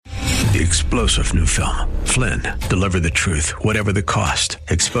The explosive new film, Flynn, deliver the truth, whatever the cost.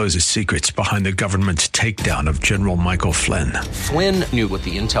 Exposes secrets behind the government's takedown of General Michael Flynn. Flynn knew what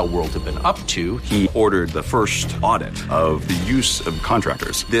the intel world had been up to. He ordered the first audit of the use of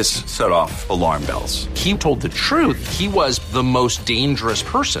contractors. This set off alarm bells. He told the truth. He was the most dangerous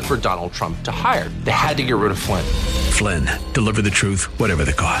person for Donald Trump to hire. They had to get rid of Flynn. Flynn, deliver the truth, whatever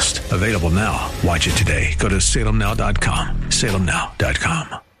the cost. Available now. Watch it today. Go to salemnow.com.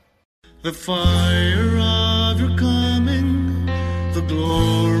 salemnow.com. The fire of your coming, the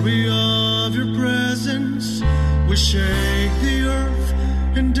glory of your presence will shake the earth,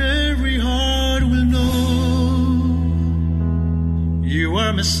 and every heart will know you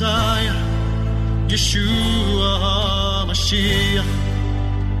are Messiah, Yeshua HaMashiach,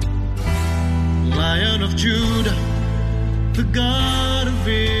 Lion of Judah, the God of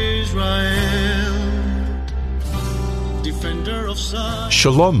Israel. Defender of Zion.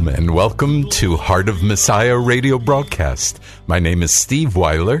 Shalom and welcome to Heart of Messiah radio broadcast. My name is Steve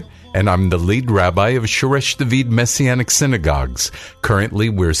Weiler and I'm the lead rabbi of Shoresh David Messianic Synagogues. Currently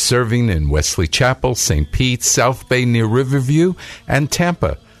we're serving in Wesley Chapel, St. Pete, South Bay near Riverview, and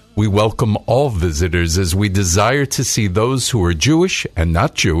Tampa. We welcome all visitors as we desire to see those who are Jewish and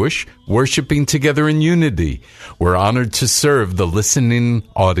not Jewish worshiping together in unity. We're honored to serve the listening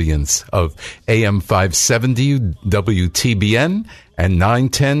audience of AM 570 WTBN and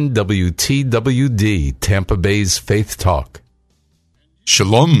 910 WTWD, Tampa Bay's Faith Talk.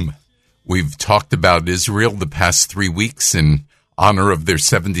 Shalom. We've talked about Israel the past 3 weeks in honor of their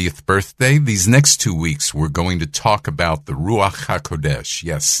 70th birthday. These next 2 weeks, we're going to talk about the Ruach HaKodesh,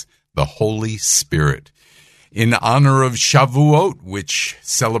 yes, the Holy Spirit. In honor of Shavuot, which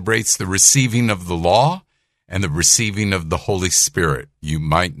celebrates the receiving of the law and the receiving of the Holy Spirit. You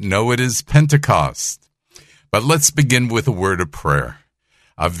might know it as Pentecost. But let's begin with a word of prayer.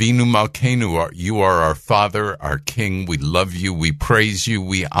 Avinu Malkeinu, you are our Father, our King. We love you, we praise you,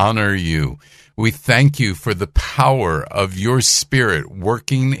 we honor you. We thank you for the power of your Spirit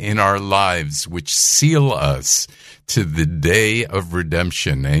working in our lives, which seal us to the day of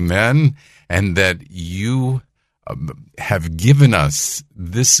redemption. Amen. And that you have given us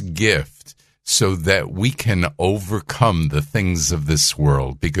this gift so that we can overcome the things of this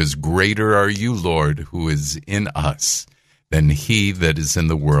world, because greater are you, Lord, who is in us than he that is in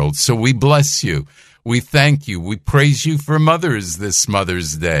the world. So we bless you. We thank you. We praise you for mothers this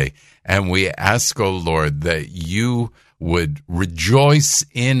Mother's Day. And we ask, O Lord, that you would rejoice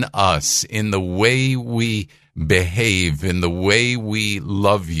in us, in the way we behave, in the way we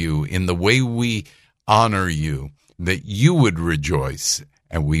love you, in the way we honor you, that you would rejoice.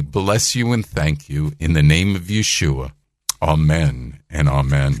 And we bless you and thank you in the name of Yeshua. Amen and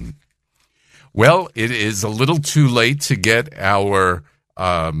amen. Well, it is a little too late to get our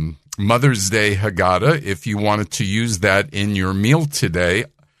Mother's Day Haggadah. If you wanted to use that in your meal today,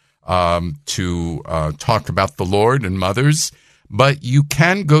 to talk about the Lord and mothers, but you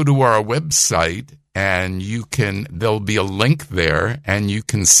can go to our website and there'll be a link there and you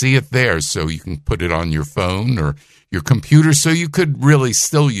can see it there, so you can put it on your phone or your computer, so you could really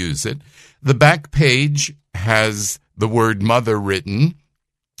still use it. The back page has the word mother written,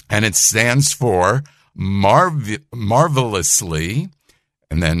 and it stands for marvelously,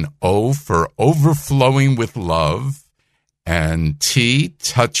 and then O for overflowing with love, and T,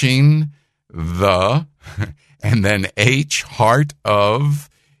 touching the, and then H, heart of,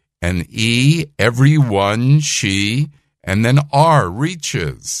 and E, everyone, she, and then R,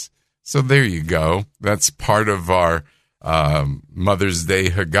 reaches. So there you go. That's part of our Mother's Day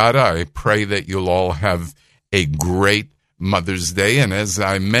Haggadah. I pray that you'll all have a great Mother's Day. And as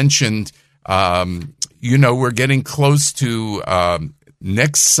I mentioned, we're getting close to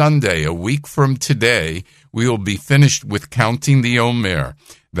next Sunday, a week from today, we will be finished with counting the Omer.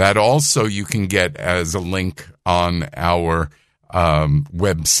 That also you can get as a link on our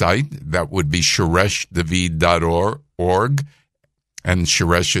website. That would be shoreshdavid.org. And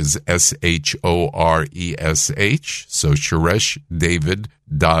Shoresh is Shoresh, so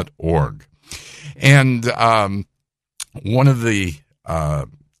shoreshdavid.org. And one of the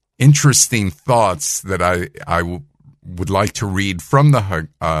interesting thoughts that I would like to read from the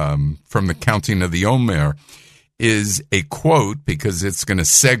counting of the Omer is a quote, because it's going to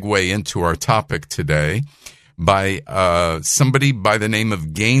segue into our topic today, by somebody by the name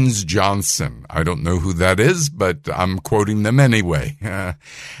of Gaines Johnson. I don't know who that is, but I'm quoting them anyway.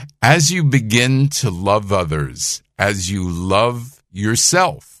 As you begin to love others as you love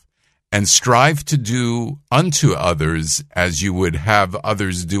yourself, and strive to do unto others as you would have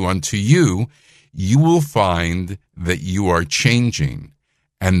others do unto you, you will find that you are changing,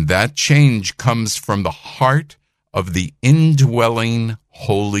 And that change comes from the heart of the indwelling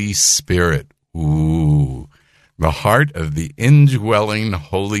Holy Spirit. Ooh, the heart of the indwelling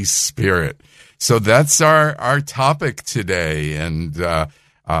Holy Spirit. So that's our topic today. And,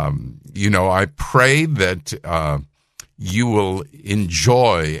 I pray that you will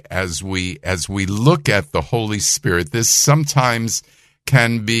enjoy as we look at the Holy Spirit. This sometimes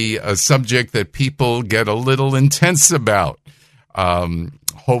can be a subject that people get a little intense about.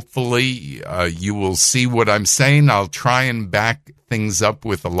 Hopefully, you will see what I'm saying. I'll try and back things up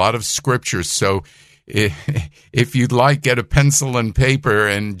with a lot of scripture. So if you'd like, get a pencil and paper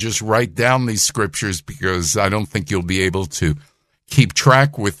and just write down these scriptures, because I don't think you'll be able to keep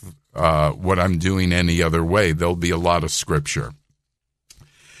track with what I'm doing any other way. There'll be a lot of scripture.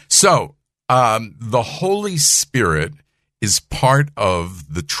 So the Holy Spirit is part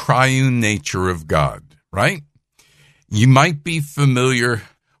of the triune nature of God, right? You might be familiar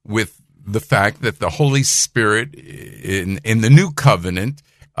with the fact that the Holy Spirit in the New Covenant,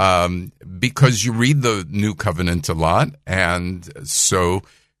 because you read the New Covenant a lot,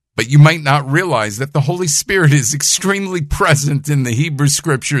 but you might not realize that the Holy Spirit is extremely present in the Hebrew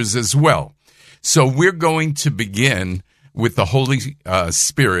Scriptures as well. So we're going to begin with the Holy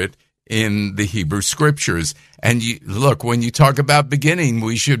Spirit in the Hebrew Scriptures. And look, when you talk about beginning,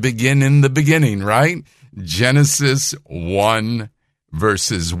 we should begin in the beginning, right? Genesis 1,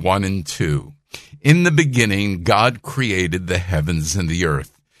 verses 1 and 2. In the beginning, God created the heavens and the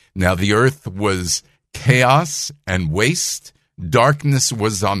earth. Now the earth was chaos and waste. Darkness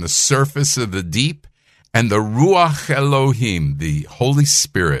was on the surface of the deep, and the Ruach Elohim, the Holy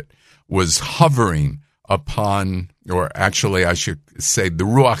Spirit, was hovering upon, or actually I should say the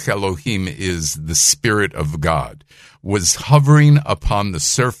Ruach Elohim is the Spirit of God, was hovering upon the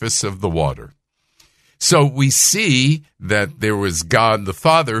surface of the water. So we see that there was God the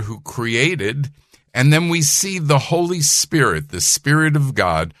Father who created, and then we see the Holy Spirit, the Spirit of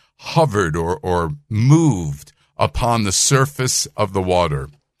God, hovered or moved upon the surface of the water.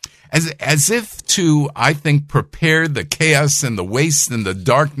 As if to, I think, prepare the chaos and the waste and the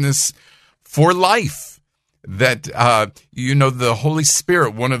darkness for life. That, the Holy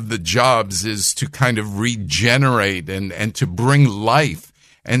Spirit, one of the jobs is to kind of regenerate and to bring life.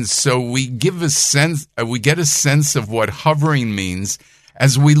 And so we get a sense of what hovering means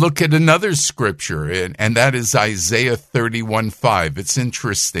as we look at another scripture, and that is Isaiah 31:5. It's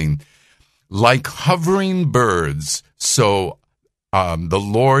interesting. Like hovering birds, so the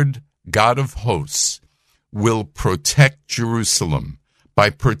Lord God of hosts will protect Jerusalem. By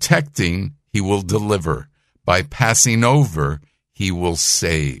protecting, he will deliver. By passing over, he will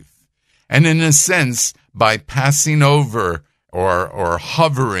save. And in a sense, by passing over or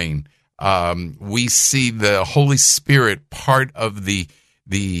hovering, we see the Holy Spirit part of the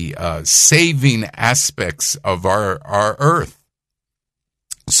saving aspects of our earth.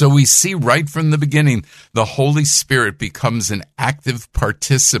 So we see right from the beginning, the Holy Spirit becomes an active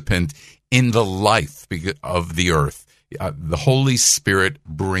participant in the life of the earth. The Holy Spirit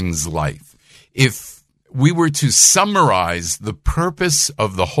brings life. If we were to summarize the purpose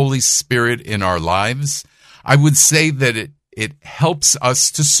of the Holy Spirit in our lives, I would say that it helps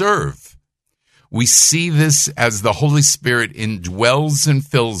us to serve. We see this as the Holy Spirit indwells and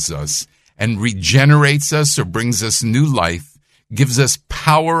fills us and regenerates us or brings us new life, gives us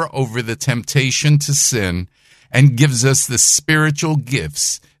power over the temptation to sin, and gives us the spiritual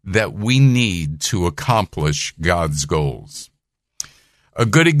gifts that we need to accomplish God's goals. A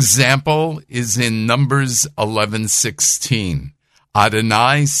good example is in Numbers 11:16.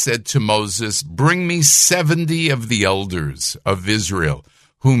 Adonai said to Moses, "Bring me 70 of the elders of Israel,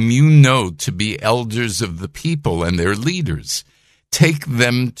 whom you know to be elders of the people and their leaders. Take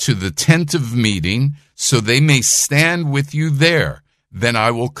them to the tent of meeting, so they may stand with you there. Then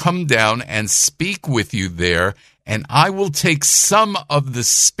I will come down and speak with you there, and I will take some of the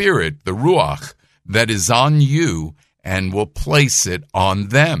Spirit, the Ruach, that is on you, and will place it on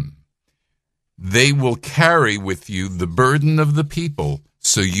them. They will carry with you the burden of the people,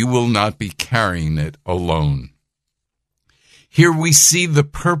 so you will not be carrying it alone." Here we see the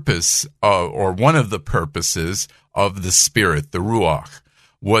purpose, or one of the purposes of the Spirit, the Ruach,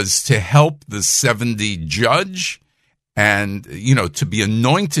 was to help the 70 judge and, to be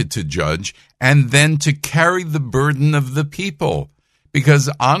anointed to judge, and then to carry the burden of the people. Because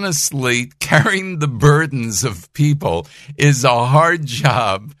honestly, carrying the burdens of people is a hard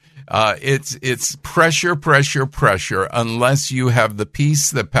job. It's pressure, unless you have the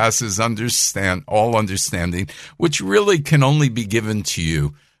peace that passes all understanding, which really can only be given to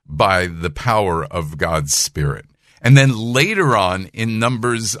you by the power of God's Spirit. And then later on in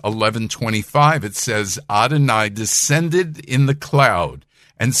Numbers 11:25, it says, Adonai descended in the cloud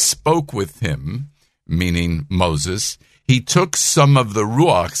and spoke with him, meaning Moses. He took some of the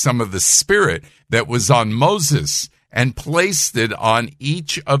Ruach, some of the Spirit that was on Moses, and placed it on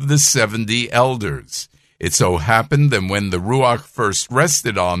each of the 70 elders. It so happened that when the Ruach first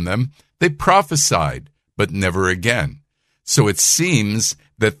rested on them, they prophesied, but never again. So it seems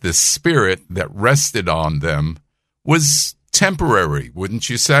that the Spirit that rested on them was temporary, wouldn't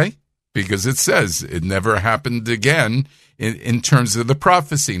you say? Because it says it never happened again in terms of the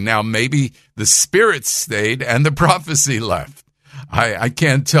prophecy. Now, maybe the Spirit stayed and the prophecy left. I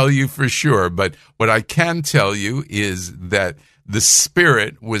can't tell you for sure, but what I can tell you is that the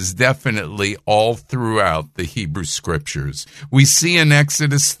Spirit was definitely all throughout the Hebrew Scriptures. We see in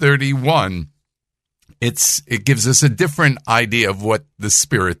Exodus 31, it gives us a different idea of what the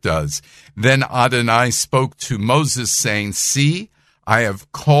Spirit does. Then Adonai spoke to Moses, saying, See, I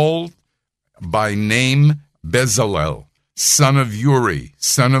have called by name Bezalel, son of Uri,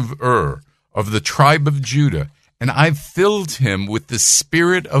 son of Ur, of the tribe of Judah, and I've filled him with the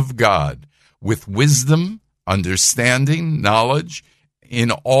Spirit of God, with wisdom, understanding, knowledge,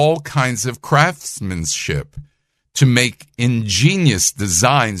 in all kinds of craftsmanship, to make ingenious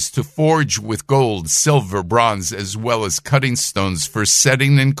designs, to forge with gold, silver, bronze, as well as cutting stones for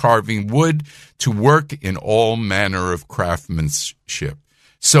setting and carving wood, to work in all manner of craftsmanship.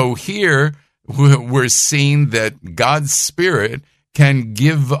 So here we're seeing that God's Spirit can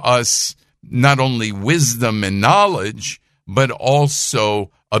give us not only wisdom and knowledge, but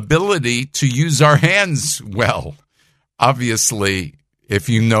also ability to use our hands well. Obviously, if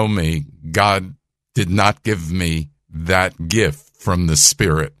you know me, God did not give me that gift from the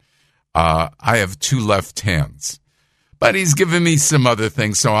Spirit. I have 2 left hands, but he's given me some other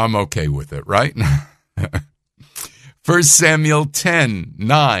things, so I'm okay with it, right? 1 Samuel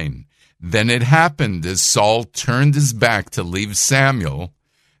 10:9. Then it happened as Saul turned his back to leave Samuel,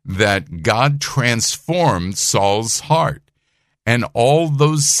 that God transformed Saul's heart, and all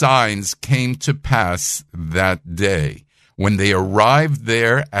those signs came to pass that day. When they arrived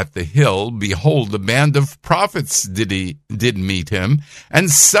there at the hill, behold, a band of prophets did meet him,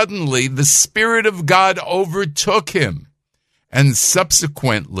 and suddenly the Spirit of God overtook him, and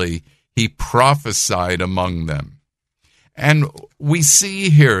subsequently he prophesied among them. And we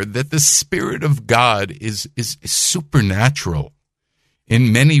see here that the Spirit of God is supernatural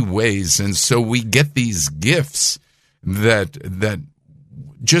in many ways, and so we get these gifts that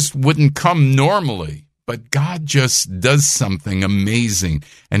just wouldn't come normally. But God just does something amazing,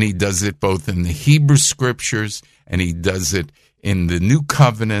 and he does it both in the Hebrew Scriptures, and he does it in the New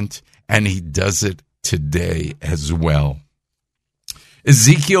Covenant, and he does it today as well.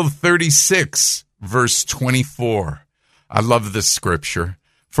 Ezekiel 36, verse 24. I love this scripture.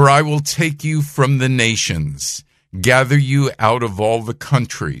 For I will take you from the nations, gather you out of all the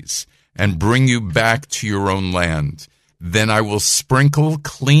countries, and bring you back to your own land. Then I will sprinkle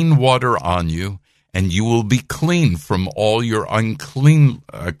clean water on you, and you will be clean from all your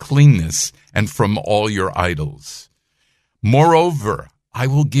uncleanness and from all your idols. Moreover, I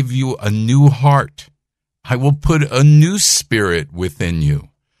will give you a new heart. I will put a new spirit within you.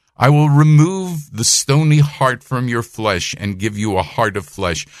 I will remove the stony heart from your flesh and give you a heart of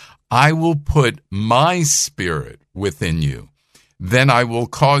flesh. I will put my spirit within you. Then I will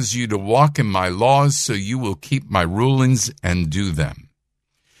cause you to walk in my laws, so you will keep my rulings and do them.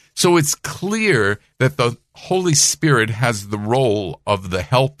 So it's clear that the Holy Spirit has the role of the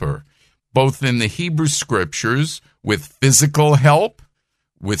helper, both in the Hebrew Scriptures with physical help,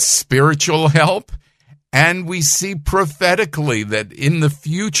 with spiritual help, and we see prophetically that in the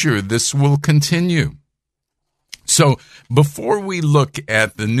future this will continue. So before we look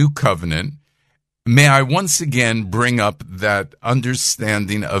at the New Covenant, may I once again bring up that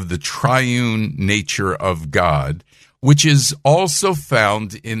understanding of the triune nature of God, which is also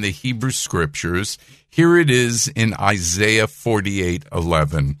found in the Hebrew Scriptures. Here it is in Isaiah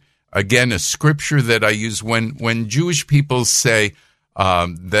 48:11. Again, a scripture that I use when Jewish people say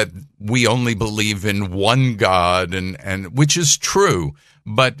that we only believe in one God, and which is true,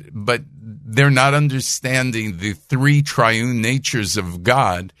 but they're not understanding the 3 triune natures of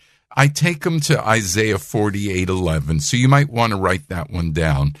God. I take them to Isaiah 48:11, so you might want to write that one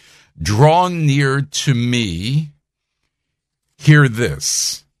down. Draw near to me. Hear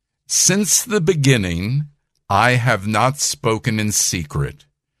this. Since the beginning, I have not spoken in secret.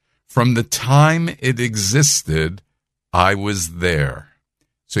 From the time it existed, I was there.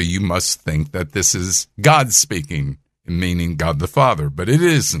 So you must think that this is God speaking, meaning God the Father, but it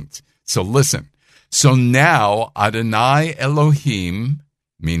isn't. So listen. So now Adonai Elohim,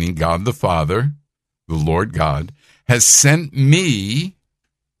 meaning God the Father, the Lord God, has sent me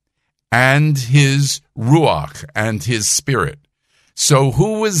and his Ruach and his Spirit. So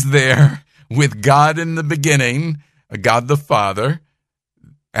who was there with God in the beginning, God the Father,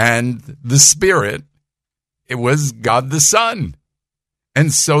 and the Spirit? It was God the Son.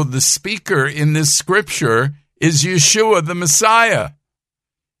 And so the speaker in this scripture is Yeshua the Messiah.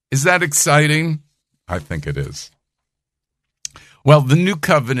 Is that exciting? I think it is. Well, the New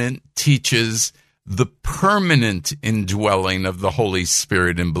Covenant teaches the permanent indwelling of the Holy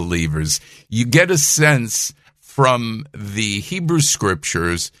Spirit in believers. You get a sense from the Hebrew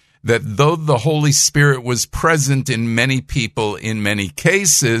scriptures that though the Holy Spirit was present in many people in many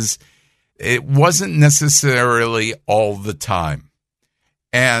cases, it wasn't necessarily all the time.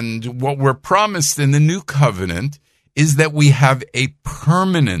 And what we're promised in the New Covenant is that we have a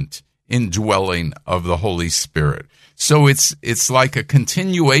permanent indwelling of the Holy Spirit. So it's like a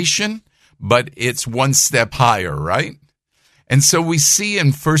continuation, but it's one step higher, right? And so we see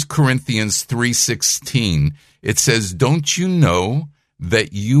in 1 Corinthians 3:16, it says, "Don't you know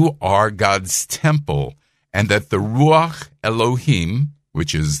that you are God's temple and that the Ruach Elohim,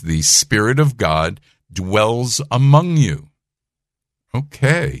 which is the Spirit of God, dwells among you?"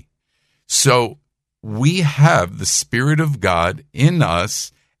 Okay. So we have the Spirit of God in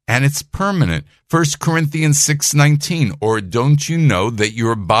us, and it's permanent. 1 Corinthians 6:19, "Or don't you know that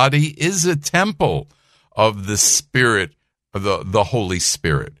your body is a temple of the Spirit, of the Holy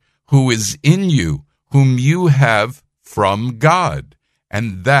Spirit, who is in you, whom you have from God,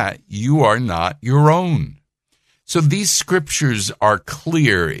 and that you are not your own?" So these scriptures are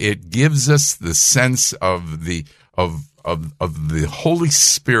clear. It gives us the sense of the Holy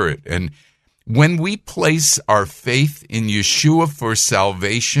Spirit. And when we place our faith in Yeshua for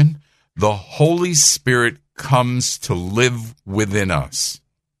salvation, the Holy Spirit comes to live within us.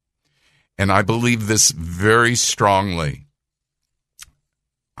 And I believe this very strongly.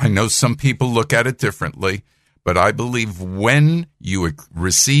 I know some people look at it differently, but I believe when you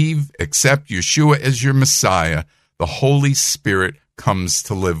accept Yeshua as your Messiah, the Holy Spirit comes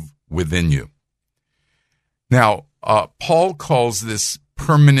to live within you. Now, Paul calls this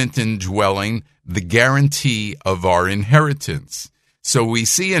permanent indwelling the guarantee of our inheritance. So we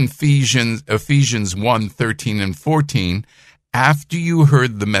see in Ephesians 1:13 and 14, "After you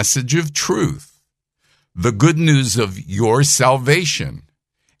heard the message of truth, the good news of your salvation,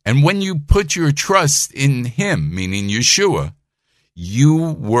 and when you put your trust in him," meaning Yeshua, "you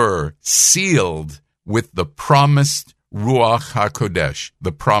were sealed with the promised Ruach HaKodesh,"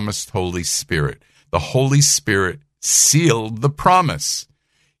 the promised Holy Spirit. The Holy Spirit sealed the promise.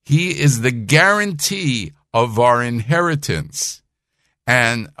 He is the guarantee of our inheritance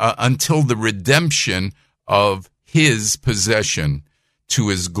and until the redemption of his possession to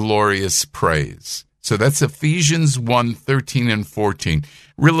his glorious praise. So that's Ephesians 1:13 and 14.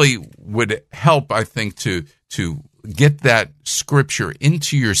 Really would help, I think, to get that scripture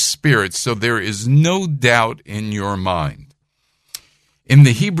into your spirit so there is no doubt in your mind. In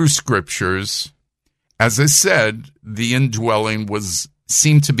the Hebrew scriptures, as I said, the indwelling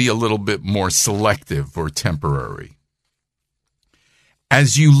seemed to be a little bit more selective or temporary.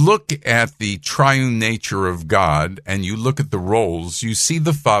 As you look at the triune nature of God and you look at the roles, you see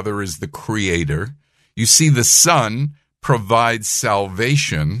the Father as the creator, you see the Son provides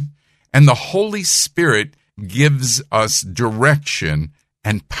salvation, and the Holy Spirit gives us direction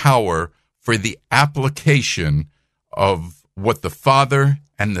and power for the application of what the Father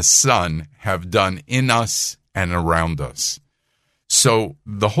and the Son have done in us and around us. So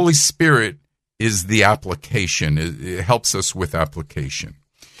the Holy Spirit is the application. It helps us with application.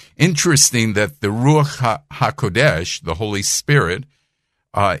 Interesting that the Ruach HaKodesh, the Holy Spirit,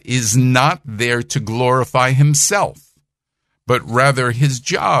 is not there to glorify himself, but rather his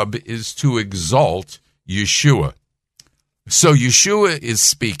job is to exalt Yeshua. So Yeshua is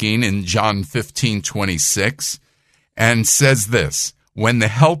speaking in John 15:26 and says this, "When the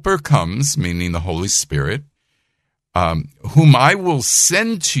Helper comes," meaning the Holy Spirit, "whom I will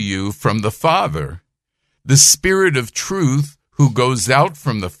send to you from the Father, the Spirit of truth who goes out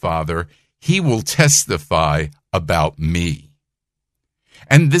from the Father, he will testify about me."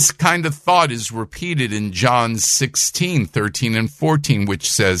 And this kind of thought is repeated in John 16:13 and 14, which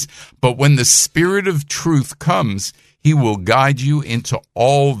says, "But when the Spirit of truth comes, he will guide you into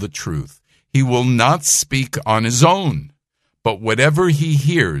all the truth. He will not speak on his own, but whatever he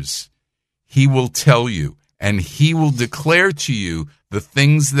hears, he will tell you, and he will declare to you the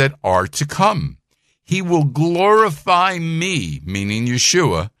things that are to come. He will glorify me," meaning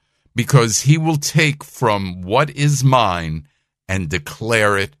Yeshua, because he will take from what is mine and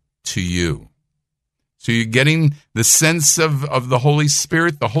declare it to you. So you're getting the sense of the Holy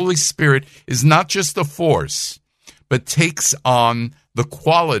Spirit. The Holy Spirit is not just a force, but takes on the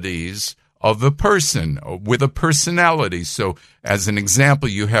qualities of a person with a personality. So as an example,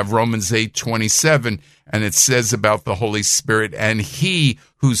 you have Romans 8:27, and it says about the Holy Spirit, and he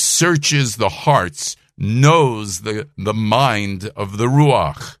who searches the hearts knows the mind of the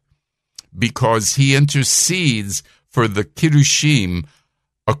Ruach, because he intercedes for the Kiddushim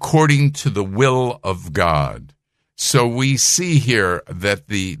according to the will of God. So we see here that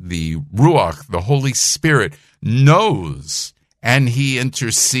the Ruach, the Holy Spirit, knows and he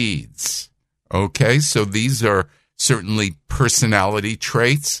intercedes. Okay, so these are certainly personality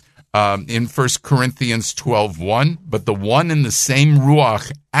traits. In 1 Corinthians 12:1, but the one and the same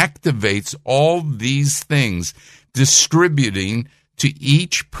Ruach activates all these things, distributing to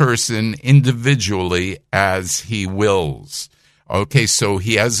each person individually as he wills. Okay, so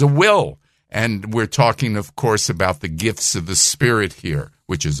he has a will. And we're talking, of course, about the gifts of the Spirit here,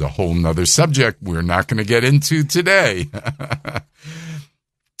 which is a whole nother subject we're not going to get into today.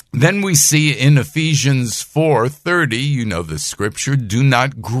 Then we see in Ephesians 4:30, you know the scripture, do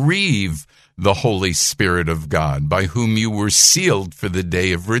not grieve the Holy Spirit of God, by whom you were sealed for the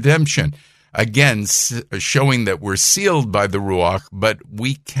day of redemption. Again, showing that we're sealed by the Ruach, but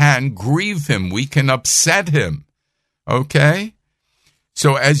we can grieve him. We can upset him. Okay?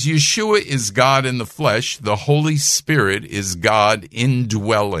 So as Yeshua is God in the flesh, the Holy Spirit is God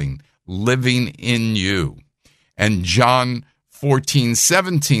indwelling, living in you. And John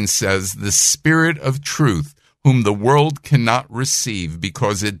 14:17 says, the Spirit of truth, whom the world cannot receive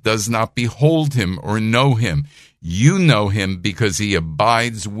because it does not behold him or know him. You know him because he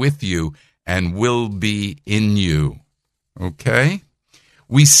abides with you and will be in you. Okay?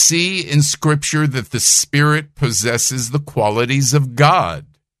 We see in Scripture that the Spirit possesses the qualities of God.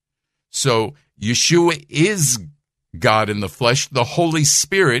 So Yeshua is God in the flesh. The Holy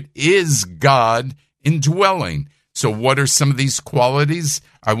Spirit is God indwelling. So what are some of these qualities?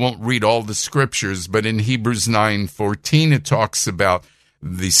 I won't read all the scriptures, but in Hebrews 9:14, it talks about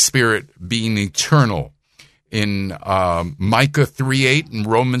the Spirit being eternal. In Micah 3:8 and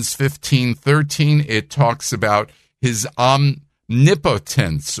Romans 15:13, it talks about his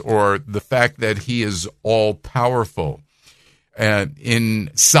omnipotence, or the fact that he is all-powerful. In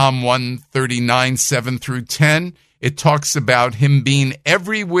Psalm 139, 7 through 10, it talks about him being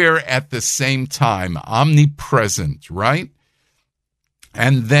everywhere at the same time, omnipresent, right?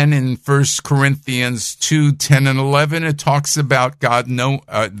 And then in 1 Corinthians 2, 10 and 11, it talks about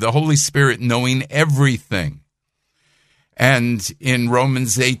the Holy Spirit knowing everything. And in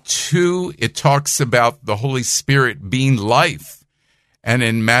Romans 8:2, it talks about the Holy Spirit being life. And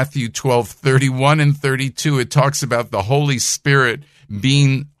in Matthew 12:31 and 32, it talks about the Holy Spirit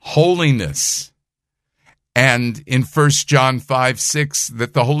being holiness. And in 1 John 5:6,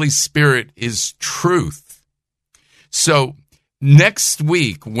 that the Holy Spirit is truth. So next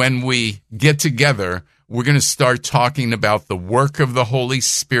week, when we get together, we're going to start talking about the work of the Holy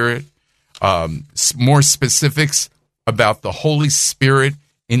Spirit, more specifics about the Holy Spirit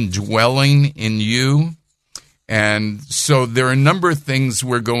indwelling in you. And so there are a number of things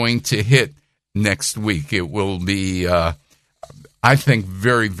we're going to hit next week. It will be, I think,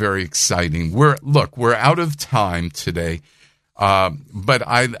 very, very exciting. We're out of time today, but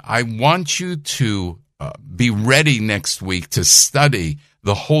I want you to be ready next week to study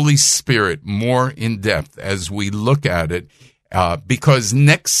the Holy Spirit more in depth as we look at it, because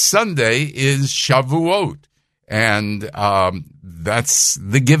next Sunday is Shavuot. And that's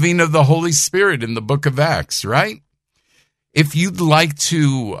the giving of the Holy Spirit in the book of Acts, right? If you'd like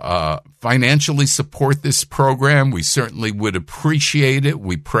to financially support this program, we certainly would appreciate it.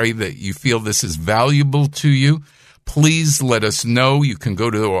 We pray that you feel this is valuable to you. Please let us know. You can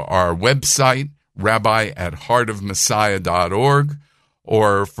go to our website, rabbi@heartofmessiah.org,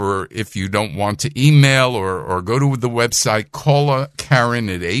 or if you don't want to email or go to the website, call Karen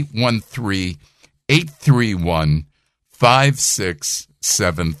at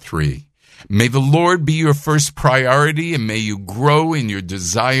 813-831-5673. May the Lord be your first priority, and may you grow in your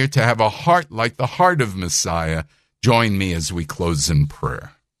desire to have a heart like the heart of Messiah. Join me as we close in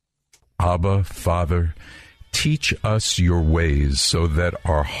prayer. Abba, Father, teach us your ways so that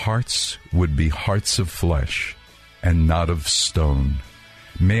our hearts would be hearts of flesh and not of stone.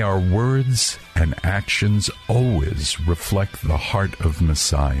 May our words and actions always reflect the heart of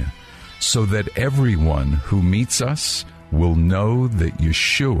Messiah, so that everyone who meets us will know that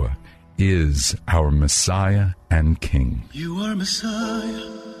Yeshua is our Messiah and King. You are Messiah,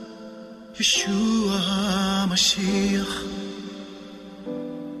 Yeshua HaMashiach,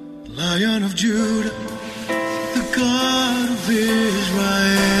 Lion of Judah, the God of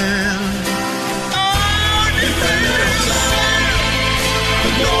Israel.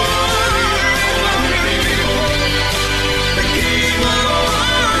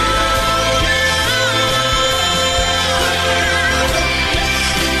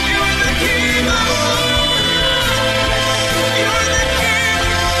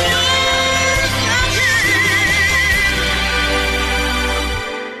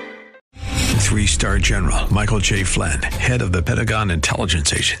 Three-star General Michael J. Flynn, head of the Pentagon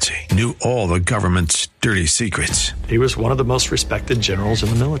Intelligence Agency, knew all the government's dirty secrets. He was one of the most respected generals in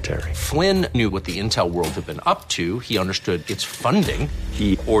the military. Flynn knew what the intel world had been up to. He understood its funding.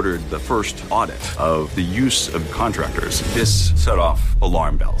 He ordered the first audit of the use of contractors. This set off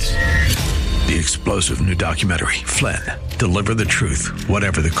alarm bells. The explosive new documentary, Flynn, Deliver the Truth,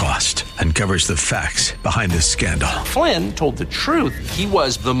 Whatever the Cost, uncovers the facts behind this scandal. Flynn told the truth. He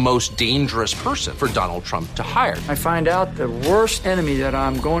was the most dangerous person for Donald Trump to hire. I find out the worst enemy that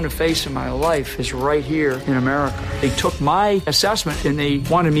I'm going to face in my life is right here in America. They took my assessment and they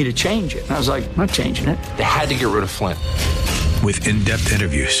wanted me to change it. And I was like, I'm not changing it. They had to get rid of Flynn. With in-depth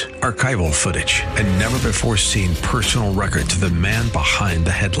interviews, archival footage, and never-before-seen personal records of the man behind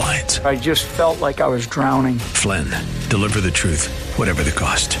the headlines. I just felt like I was drowning. Flynn, Deliver the Truth, Whatever the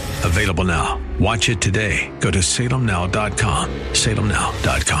Cost. Available now. Watch it today. Go to salemnow.com.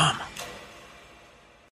 salemnow.com.